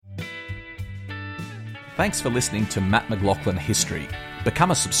Thanks for listening to Matt McLaughlin History.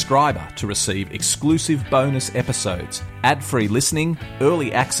 Become a subscriber to receive exclusive bonus episodes, ad-free listening,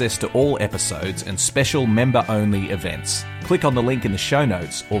 early access to all episodes, and special member-only events. Click on the link in the show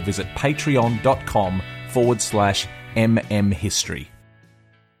notes or visit patreon.com/mmhistory.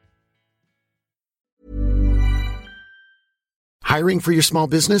 Hiring for your small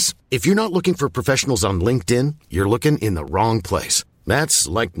business? If you're not looking for professionals on LinkedIn, you're looking in the wrong place. That's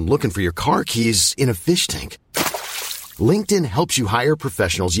like looking for your car keys in a fish tank. LinkedIn helps you hire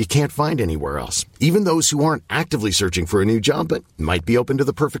professionals you can't find anywhere else, even those who aren't actively searching for a new job but might be open to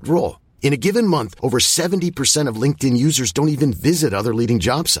the perfect role. In a given month, over 70% of LinkedIn users don't even visit other leading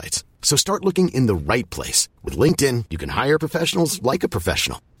job sites. So start looking in the right place. With LinkedIn, you can hire professionals like a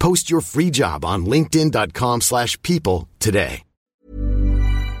professional. Post your free job on linkedin.com/people today.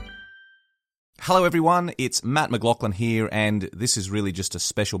 Hello everyone, it's Matt McLaughlin here, and this is really just a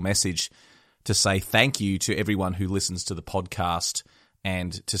special message to say thank you to everyone who listens to the podcast,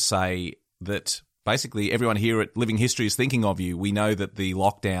 and to say that basically everyone here at Living History is thinking of you. We know that the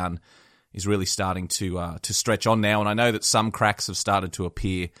lockdown is really starting to stretch on now, and I know that some cracks have started to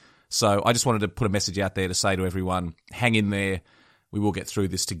appear. So I just wanted to put a message out there to say to everyone, hang in there. We will get through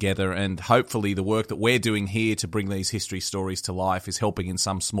this together, and hopefully the work that we're doing here to bring these history stories to life is helping in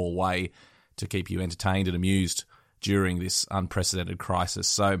some small way to keep you entertained and amused during this unprecedented crisis.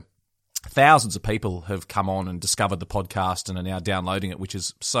 So thousands of people have come on and discovered the podcast and are now downloading it, which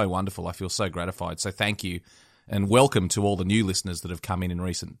is so wonderful. I feel so gratified. So thank you, and welcome to all the new listeners that have come in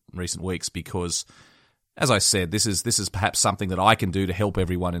recent weeks, because, as I said, this is perhaps something that I can do to help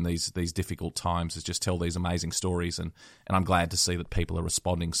everyone in these difficult times, is just tell these amazing stories, and I'm glad to see that people are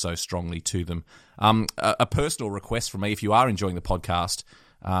responding so strongly to them. A personal request from me, if you are enjoying the podcast,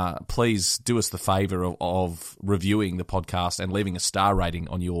 please do us the favour of reviewing the podcast and leaving a star rating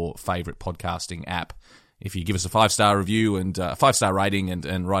on your favourite podcasting app. If you give us a 5-star review and a 5-star rating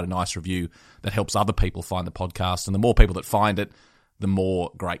and write a nice review, that helps other people find the podcast. And the more people that find it, the more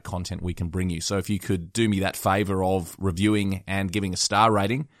great content we can bring you. So if you could do me that favour of reviewing and giving a star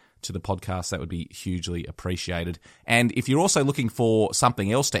rating to the podcast, that would be hugely appreciated. And if you're also looking for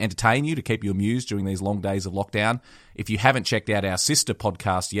something else to entertain you, to keep you amused during these long days of lockdown, if you haven't checked out our sister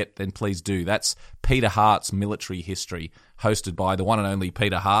podcast yet, then please do. That's Peter Hart's Military History, hosted by the one and only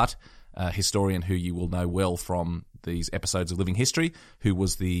Peter Hart, a historian who you will know well from these episodes of Living History, who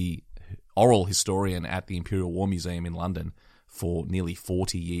was the oral historian at the Imperial War Museum in London for nearly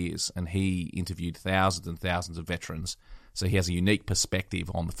 40 years, and he interviewed thousands and thousands of veterans. So he has a unique perspective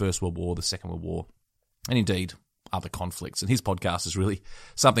on the First World War, the Second World War, and indeed other conflicts. And his podcast is really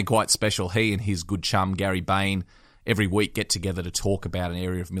something quite special. He and his good chum, Gary Bain, every week get together to talk about an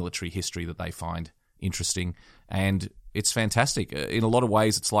area of military history that they find interesting. And it's fantastic. In a lot of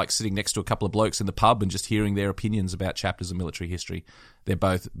ways, it's like sitting next to a couple of blokes in the pub and just hearing their opinions about chapters of military history. They're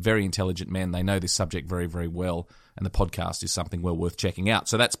both very intelligent men. They know this subject very, very well, and the podcast is something well worth checking out.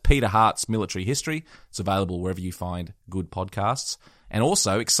 So that's Peter Hart's Military History. It's available wherever you find good podcasts. And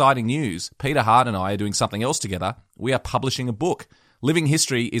also, exciting news, Peter Hart and I are doing something else together. We are publishing a book. Living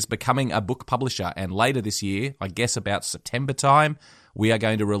History is becoming a book publisher, and later this year, I guess about September time, we are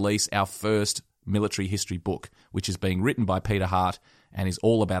going to release our first military history book, which is being written by Peter Hart and is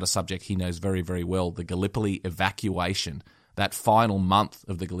all about a subject he knows very, very well, the Gallipoli evacuation, that final month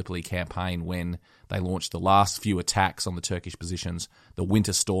of the Gallipoli campaign when they launched the last few attacks on the Turkish positions. The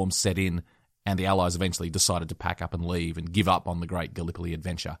winter storm set in, and the Allies eventually decided to pack up and leave and give up on the great Gallipoli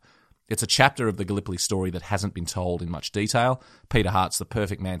adventure. It's a chapter of the Gallipoli story that hasn't been told in much detail. Peter Hart's the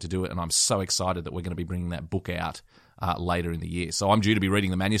perfect man to do it, and I'm so excited that we're going to be bringing that book out later in the year. So I'm due to be reading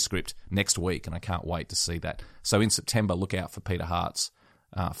the manuscript next week, and I can't wait to see that. So in September, look out for Peter Hart's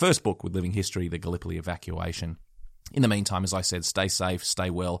first book with Living History, The Gallipoli Evacuation. In the meantime, as I said, stay safe, stay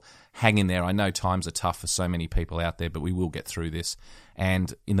well, hang in there. I know times are tough for so many people out there, but we will get through this.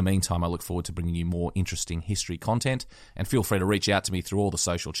 And in the meantime, I look forward to bringing you more interesting history content. And feel free to reach out to me through all the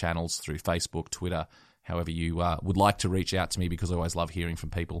social channels, through Facebook, Twitter, however you would like to reach out to me, because I always love hearing from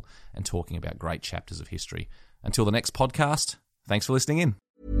people and talking about great chapters of history. Until the next podcast, thanks for listening in.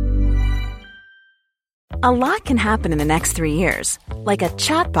 A lot can happen in the next 3 years. Like a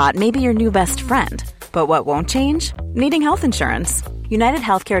chatbot may be your new best friend. But what won't change? Needing health insurance. United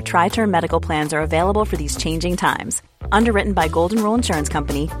Healthcare Tri-Term Medical Plans are available for these changing times. Underwritten by Golden Rule Insurance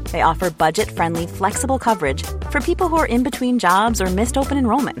Company, they offer budget-friendly, flexible coverage for people who are in between jobs or missed open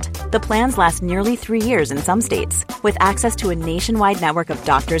enrollment. The plans last nearly 3 years in some states, with access to a nationwide network of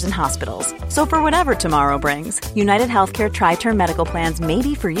doctors and hospitals. So for whatever tomorrow brings, United Healthcare Tri-Term Medical Plans may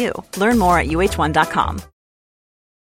be for you. Learn more at uh1.com.